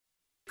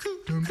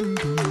Welcome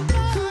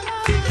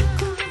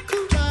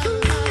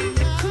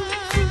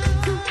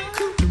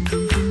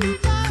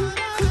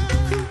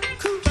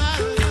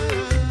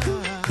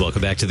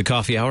back to the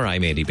Coffee Hour.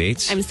 I'm Andy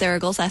Bates. I'm Sarah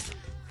Golseth.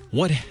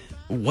 What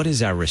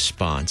is our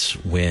response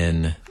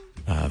when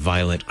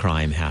violent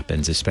crime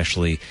happens,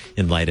 especially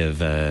in light of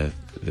the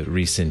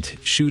recent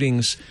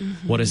shootings?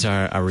 Mm-hmm. What is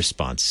our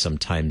response?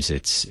 Sometimes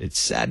it's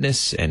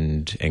sadness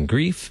and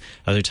grief.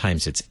 Other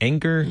times it's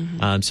anger.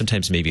 Mm-hmm.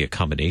 Sometimes maybe a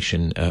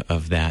combination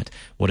of that.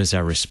 What is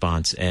our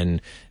response?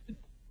 And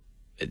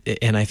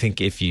I think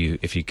if you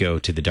go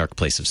to the dark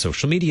place of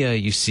social media,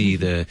 you see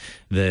the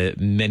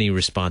many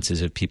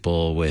responses of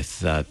people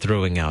with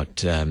throwing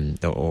out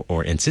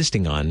or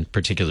insisting on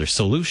particular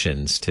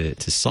solutions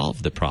to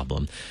solve the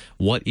problem.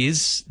 What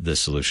is the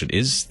solution?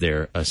 Is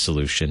there a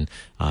solution?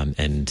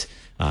 And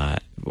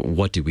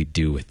what do we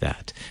do with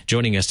that?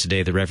 Joining us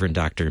today, the Reverend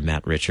Dr.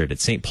 Matt Richard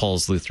at St.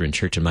 Paul's Lutheran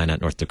Church in Minot,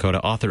 North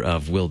Dakota, author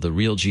of Will the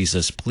Real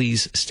Jesus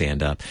Please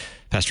Stand Up?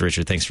 Pastor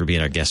Richard, thanks for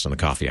being our guest on the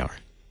Coffee Hour.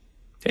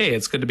 Hey,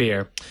 it's good to be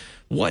here.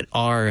 What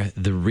are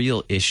the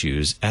real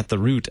issues at the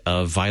root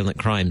of violent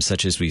crimes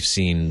such as we've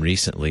seen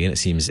recently? And it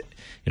seems,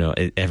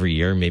 every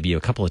year, maybe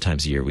a couple of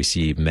times a year, we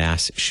see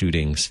mass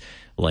shootings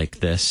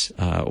like this.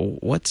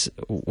 What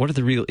are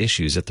the real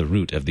issues at the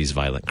root of these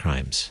violent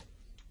crimes?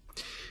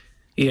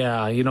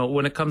 Yeah,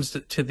 when it comes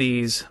to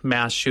these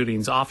mass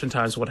shootings,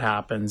 oftentimes what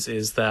happens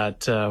is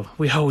that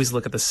we always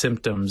look at the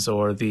symptoms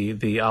or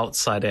the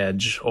outside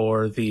edge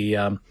or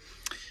the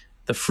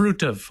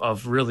fruit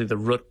of really the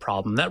root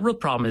problem. That root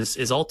problem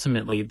is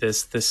ultimately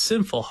this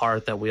sinful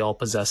heart that we all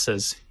possess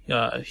as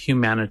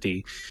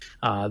humanity.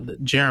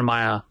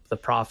 Jeremiah, the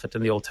prophet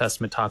in the Old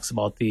Testament, talks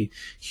about the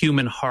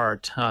human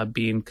heart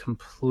being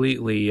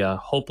completely,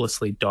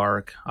 hopelessly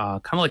dark,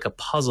 kind of like a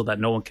puzzle that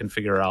no one can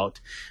figure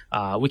out.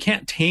 We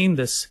can't tame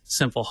this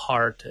sinful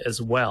heart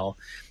as well.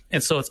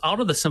 And so it's out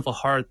of the sinful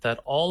heart that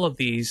all of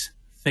these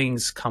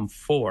things come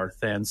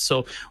forth. And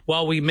so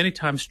while we many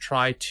times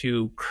try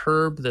to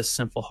curb the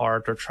sinful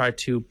heart or try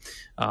to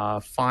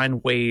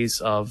find ways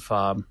of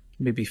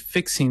maybe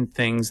fixing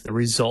things, the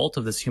result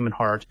of this human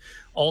heart,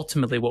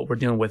 ultimately what we're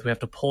dealing with, we have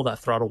to pull that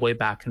throttle way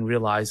back and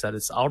realize that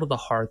it's out of the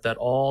heart that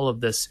all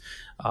of this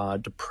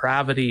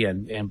depravity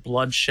and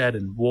bloodshed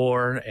and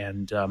war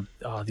and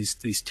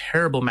these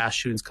terrible mass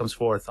shootings comes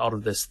forth out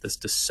of this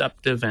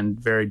deceptive and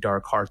very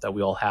dark heart that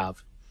we all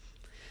have.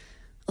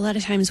 A lot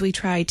of times we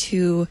try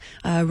to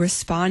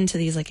respond to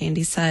these, like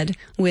Andy said,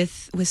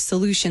 with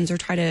solutions or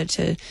try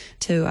to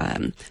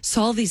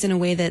solve these in a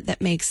way that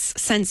makes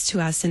sense to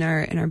us in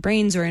our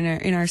brains or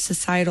in our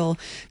societal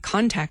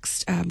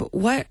context. But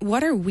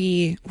what are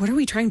we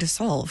trying to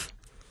solve?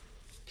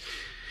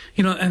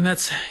 And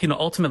that's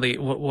ultimately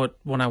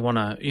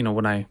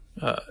when I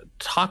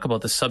talk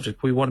about this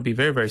subject, we want to be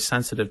very, very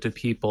sensitive to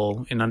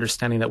people in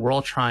understanding that we're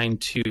all trying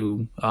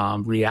to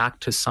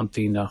react to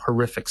something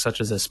horrific,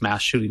 such as this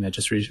mass shooting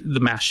the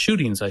mass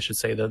shootings, I should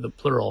say, the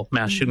plural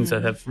mass shootings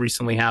that have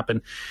recently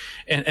happened,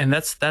 and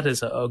that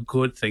is a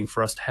good thing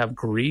for us to have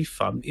grief.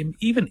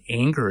 Even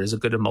anger is a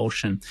good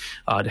emotion,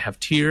 to have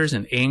tears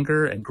and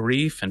anger and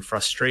grief and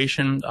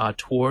frustration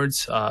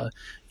towards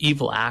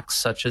evil acts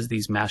such as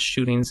these mass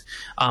shootings.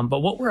 But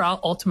what we're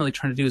ultimately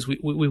trying to do is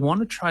we want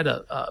to try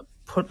to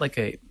put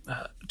to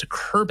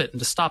curb it and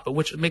to stop it,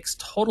 which makes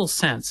total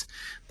sense.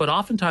 But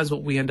oftentimes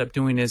what we end up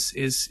doing is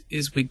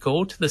we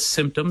go to the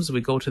symptoms,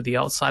 we go to the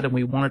outside, and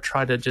we want to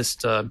try to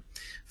just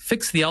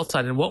fix the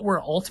outside. And what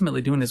we're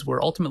ultimately doing is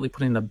we're ultimately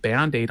putting a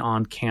Band-Aid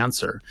on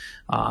cancer.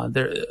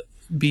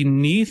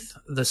 Beneath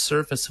the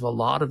surface of a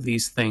lot of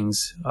these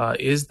things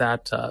is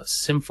that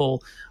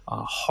sinful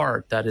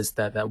heart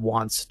that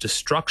wants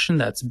destruction,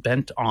 that's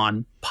bent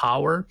on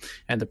power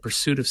and the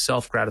pursuit of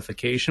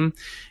self-gratification.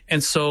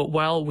 And so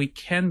while we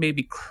can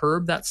maybe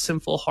curb that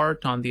sinful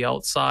heart on the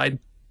outside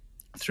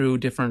through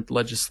different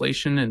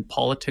legislation and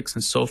politics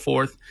and so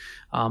forth,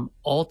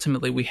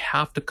 ultimately we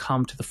have to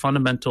come to the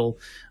fundamental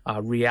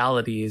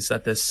reality is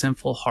that this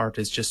sinful heart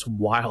is just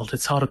wild.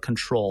 It's out of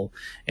control.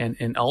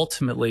 And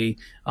ultimately,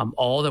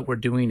 all that we're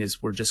doing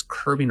is we're just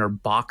curbing or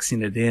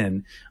boxing it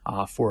in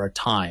for a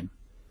time.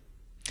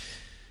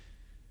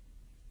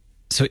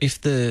 So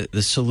if the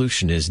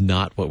solution is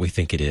not what we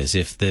think it is,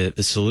 if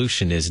the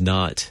solution is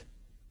not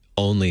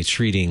only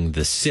treating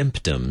the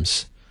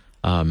symptoms,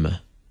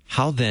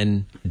 how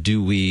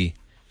do we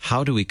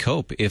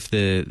cope if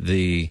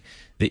the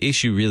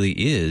issue really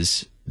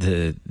is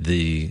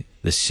the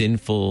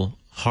sinful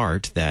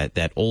heart,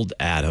 that old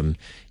Adam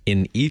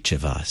in each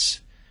of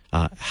us?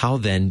 How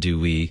do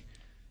we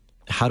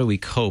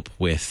cope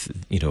with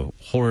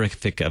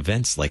horrific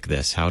events like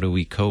this? How do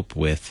we cope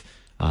with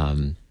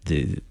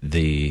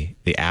the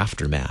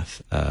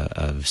aftermath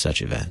of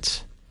such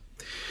events?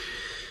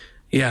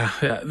 Yeah,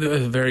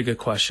 very good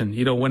question.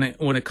 When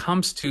it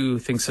comes to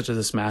things such as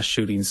this mass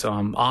shootings,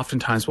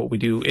 oftentimes what we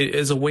do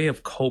is a way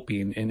of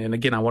coping. And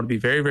again, I want to be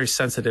very, very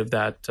sensitive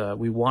that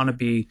we want to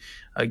be,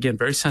 again,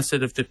 very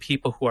sensitive to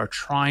people who are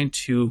trying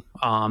to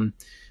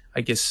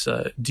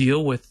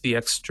deal with the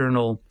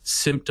external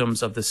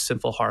symptoms of the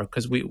sinful heart,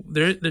 because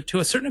to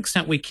a certain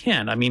extent we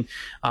can. I mean,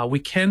 we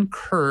can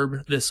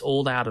curb this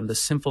old Adam, the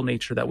sinful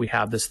nature that we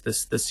have,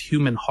 this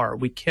human heart.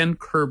 We can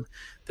curb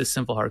the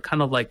sinful heart,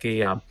 kind of like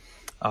a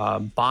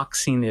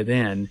boxing it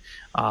in,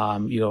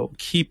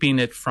 keeping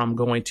it from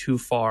going too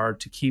far,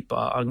 to keep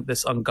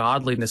this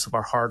ungodliness of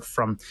our heart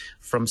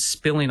from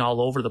spilling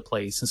all over the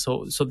place.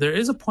 And so there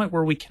is a point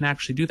where we can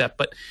actually do that.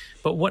 But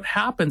what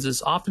happens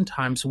is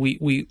oftentimes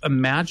we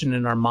imagine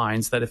in our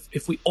minds that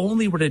if we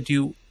only were to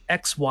do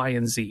X, Y,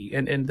 and Z,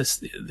 and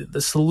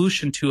the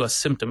solution to a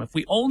symptom, if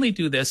we only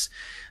do this,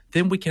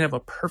 then we can have a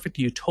perfect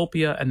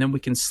utopia, and then we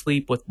can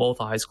sleep with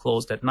both eyes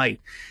closed at night.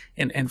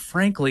 And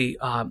frankly,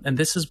 and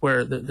this is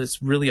where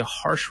there's really a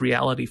harsh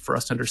reality for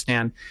us to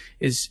understand,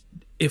 is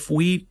if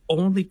we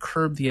only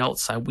curb the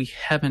outside, we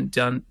haven't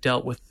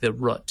dealt with the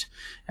root.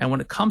 And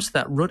when it comes to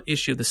that root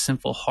issue of the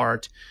sinful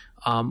heart,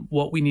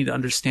 what we need to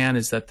understand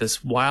is that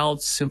this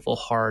wild, sinful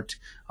heart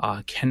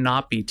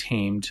cannot be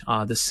tamed.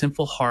 The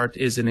sinful heart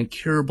is an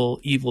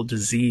incurable evil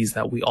disease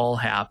that we all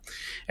have.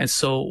 And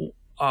so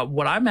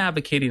what I'm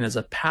advocating as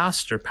a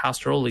pastor,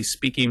 pastorally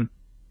speaking,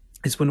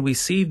 is when we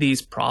see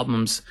these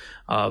problems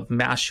of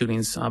mass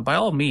shootings, by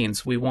all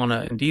means, we want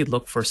to indeed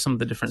look for some of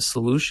the different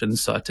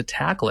solutions to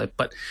tackle it.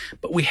 But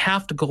we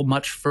have to go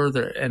much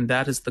further, and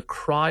that is the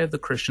cry of the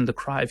Christian, the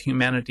cry of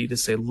humanity, to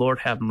say, Lord,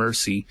 have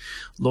mercy.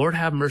 Lord,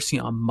 have mercy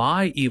on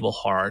my evil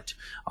heart,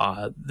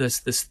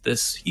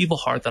 this evil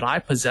heart that I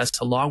possess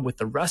along with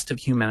the rest of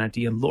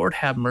humanity, and Lord,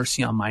 have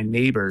mercy on my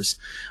neighbors,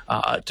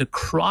 to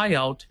cry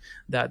out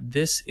that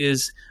this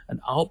is an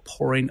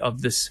outpouring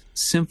of this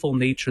sinful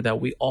nature that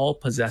we all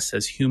possess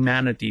as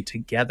humanity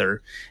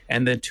together,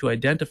 and then to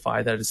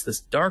identify that it's this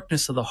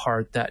darkness of the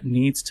heart that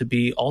needs to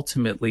be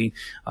ultimately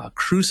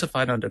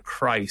crucified unto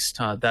Christ,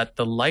 that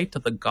the light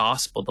of the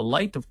gospel, the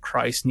light of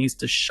Christ, needs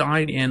to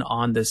shine in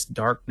on this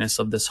darkness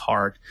of this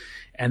heart.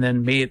 And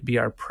then may it be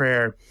our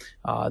prayer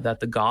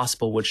that the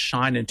gospel would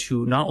shine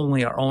into not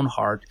only our own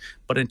heart,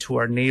 but into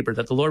our neighbor,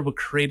 that the Lord would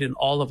create in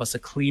all of us a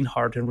clean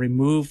heart and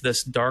remove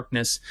this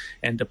darkness,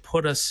 and to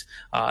put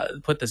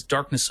this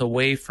darkness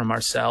away from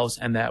ourselves,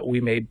 and that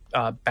we may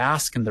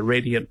bask in the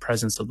radiant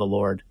presence of the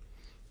Lord.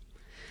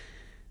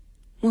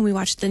 When we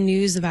watch the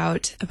news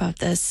about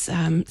this,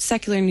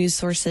 secular news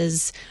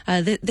sources,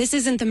 this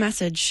isn't the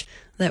message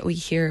that we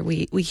hear.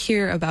 We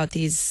hear about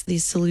these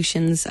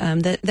solutions,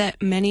 that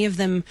many of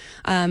them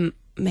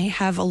may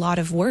have a lot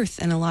of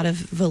worth and a lot of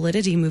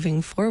validity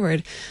moving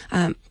forward.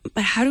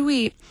 But how do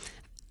we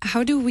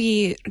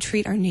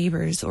treat our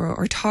neighbors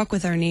or talk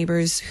with our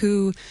neighbors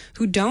who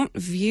don't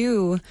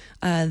view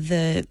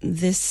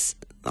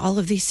all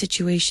of these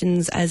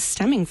situations as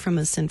stemming from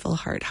a sinful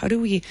heart? How do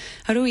we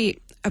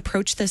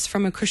approach this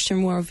from a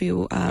Christian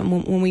worldview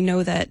when we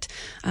know that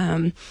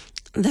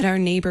our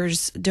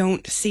neighbors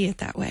don't see it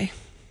that way?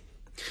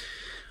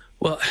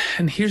 Well,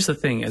 and here's the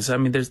thing: is, I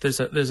mean,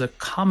 there's a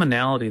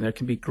commonality. There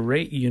can be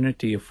great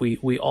unity if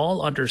we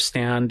all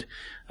understand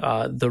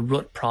the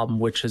root problem,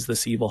 which is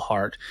this evil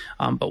heart.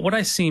 But what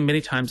I see many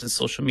times in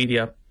social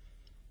media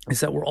is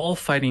that we're all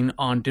fighting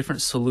on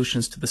different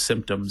solutions to the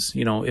symptoms.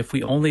 If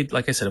we only,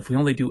 like I said, if we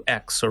only do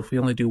X, or if we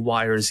only do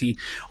Y or Z,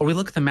 or we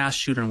look at the mass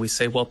shooter and we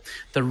say, well,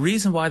 the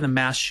reason why the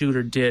mass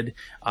shooter did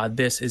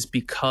this is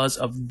because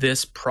of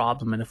this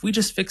problem. And if we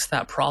just fix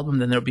that problem,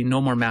 then there'll be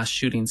no more mass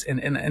shootings.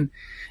 And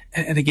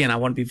again, I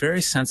want to be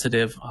very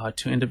sensitive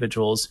to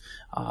individuals.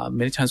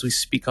 Many times we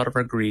speak out of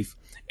our grief.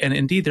 And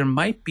indeed, there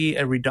might be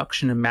a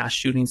reduction in mass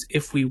shootings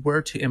if we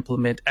were to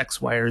implement X,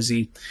 Y, or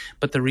Z.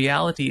 But the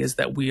reality is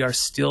that we are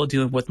still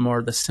dealing with more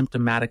of the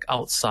symptomatic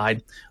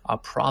outside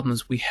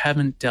problems. We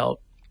haven't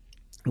dealt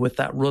with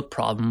that root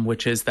problem,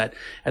 which is that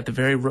at the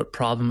very root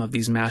problem of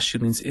these mass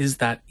shootings is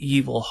that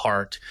evil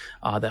heart,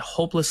 that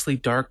hopelessly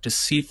dark,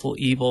 deceitful,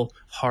 evil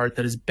heart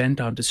that is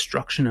bent on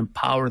destruction and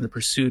power in the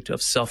pursuit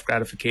of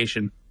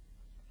self-gratification.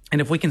 And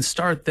if we can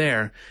start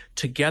there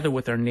together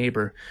with our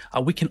neighbor,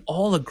 we can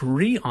all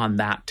agree on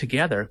that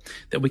together,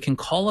 that we can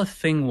call a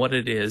thing what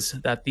it is,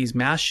 that these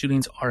mass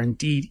shootings are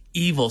indeed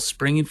evil,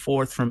 springing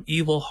forth from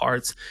evil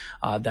hearts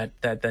that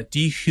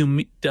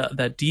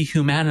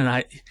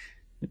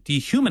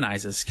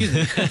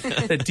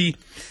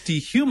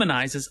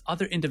dehumanizes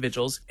other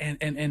individuals,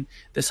 and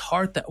this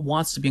heart that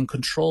wants to be in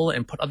control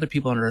and put other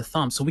people under a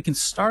thumb. So we can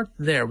start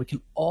there. We can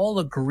all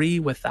agree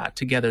with that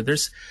together.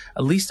 There's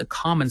at least a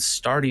common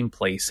starting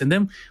place. And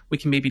then we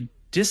can maybe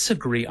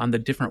disagree on the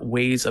different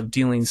ways of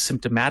dealing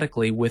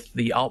symptomatically with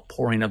the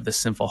outpouring of the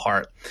sinful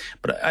heart.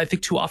 But I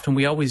think too often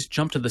we always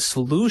jump to the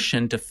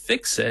solution to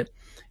fix it,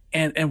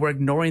 and we're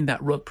ignoring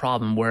that root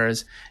problem.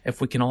 Whereas if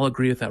we can all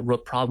agree with that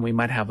root problem, we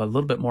might have a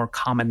little bit more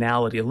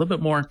commonality, a little bit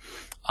more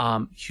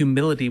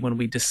humility when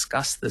we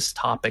discuss this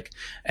topic,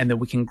 and then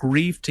we can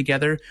grieve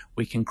together,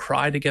 we can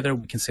cry together,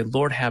 we can say,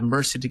 Lord, have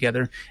mercy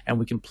together, and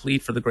we can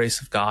plead for the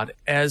grace of God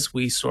as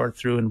we sort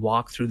through and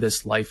walk through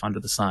this life under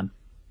the sun.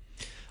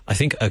 I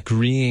think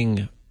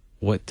agreeing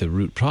what the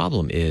root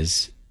problem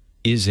is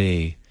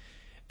an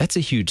that's a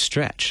huge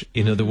stretch.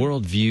 You know, the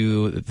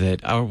worldview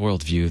that our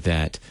worldview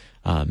that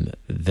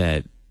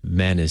that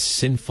man is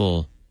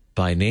sinful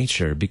by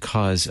nature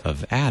because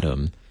of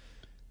Adam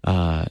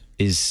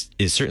is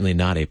certainly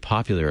not a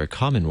popular or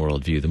common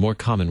worldview. The more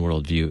common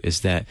worldview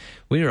is that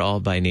we are all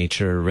by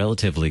nature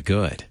relatively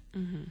good,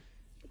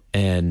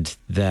 and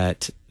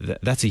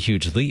that's a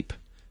huge leap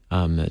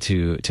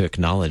to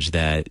acknowledge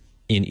that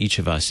in each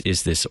of us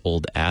is this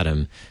old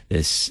Adam,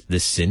 this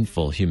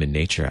sinful human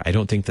nature. I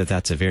don't think that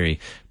that's a very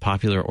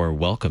popular or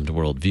welcomed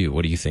worldview.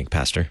 What do you think,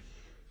 Pastor?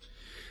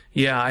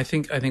 Yeah, I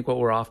think what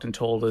we're often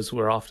told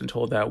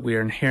that we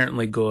are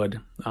inherently good,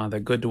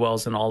 that good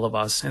dwells in all of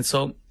us. And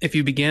so if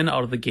you begin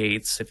out of the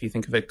gates, if you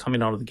think of it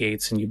coming out of the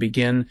gates, and you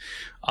begin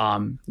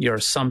your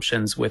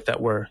assumptions with that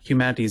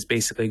humanity is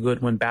basically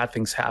good, when bad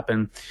things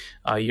happen,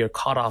 you're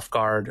caught off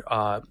guard.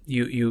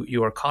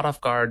 You are caught off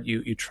guard.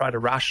 You try to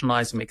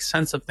rationalize and make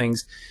sense of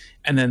things,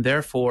 and then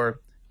therefore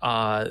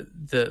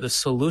the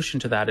solution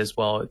to that is,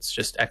 well, it's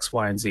just X,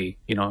 Y, and Z.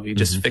 You know, you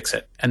just fix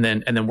it, and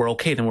then we're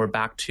okay. Then we're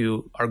back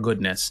to our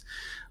goodness.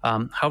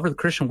 However, the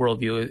Christian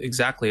worldview,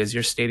 exactly as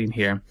you're stating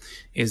here,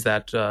 is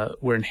that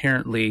we're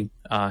inherently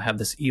have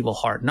this evil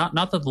heart. Not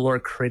that the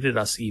Lord created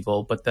us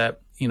evil, but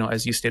that, you know,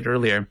 as you stated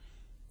earlier,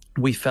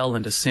 we fell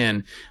into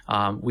sin.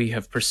 We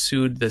have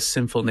pursued this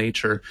sinful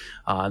nature.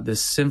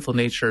 This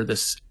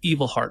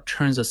evil heart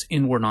turns us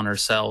inward on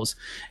ourselves.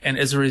 And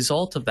as a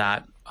result of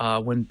that,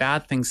 when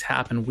bad things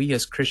happen, we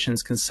as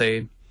Christians can say,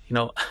 you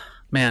know,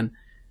 man,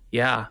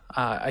 yeah,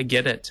 I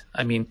get it.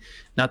 I mean,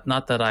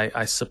 not that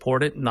I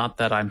support it, not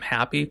that I'm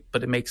happy,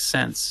 but it makes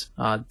sense.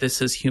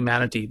 This is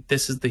humanity.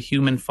 This is the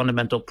human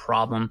fundamental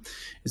problem,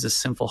 is a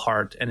sinful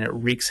heart, and it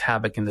wreaks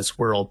havoc in this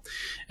world.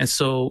 And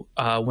so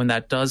when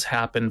that does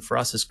happen for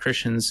us as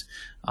Christians,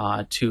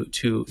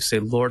 to say,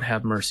 Lord,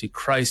 have mercy,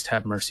 Christ,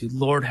 have mercy,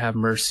 Lord, have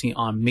mercy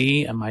on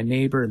me and my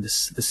neighbor in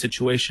this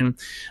situation.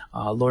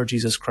 Lord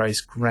Jesus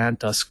Christ,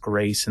 grant us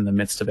grace in the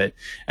midst of it.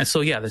 And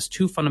so, yeah, there's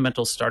two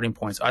fundamental starting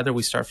points. Either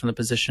we start from the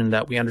position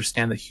that we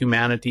understand that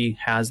humanity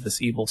has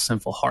this evil,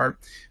 sinful heart,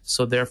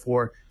 so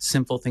therefore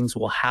sinful things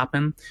will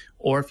happen.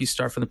 Or if you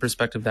start from the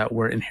perspective that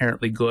we're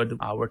inherently good,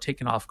 we're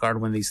taken off guard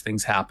when these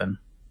things happen.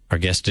 Our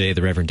guest today,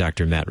 the Reverend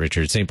Dr. Matt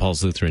Richards, St.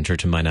 Paul's Lutheran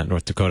Church in Minot,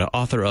 North Dakota,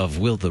 author of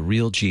Will the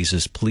Real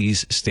Jesus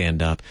Please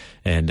Stand Up?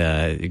 And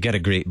you got a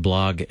great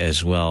blog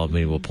as well.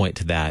 Maybe we'll point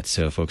to that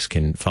so folks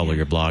can follow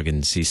your blog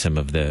and see some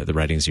of the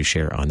writings you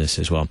share on this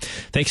as well.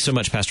 Thank you so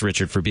much, Pastor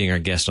Richard, for being our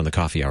guest on the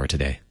Coffee Hour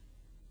today.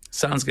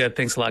 Sounds good.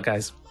 Thanks a lot,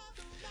 guys.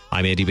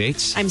 I'm Andy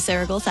Bates. I'm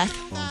Sarah Golseth.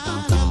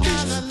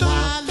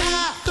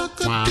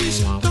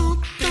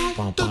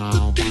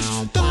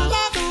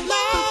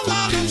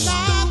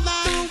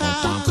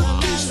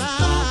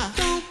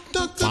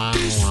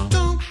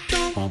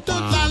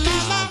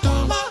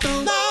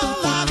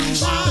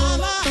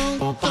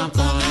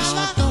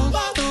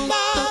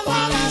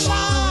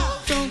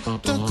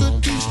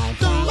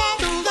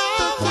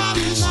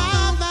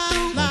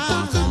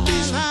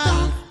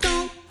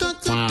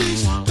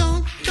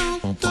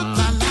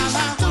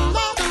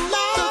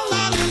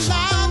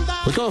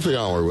 Coffee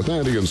Hour with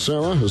Andy and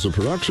Sarah is a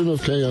production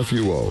of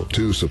KFUO.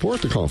 To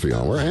support the Coffee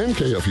Hour and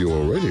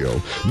KFUO Radio,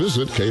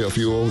 visit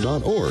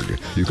KFUO.org.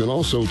 You can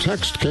also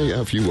text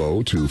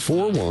KFUO to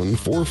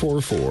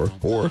 41444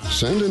 or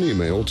send an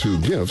email to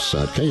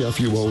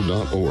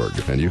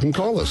gifts@KFUO.org. And you can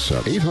call us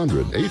at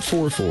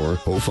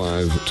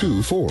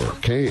 800-844-0524.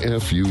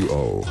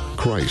 KFUO.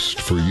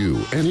 Christ for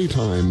you,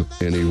 anytime,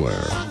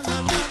 anywhere.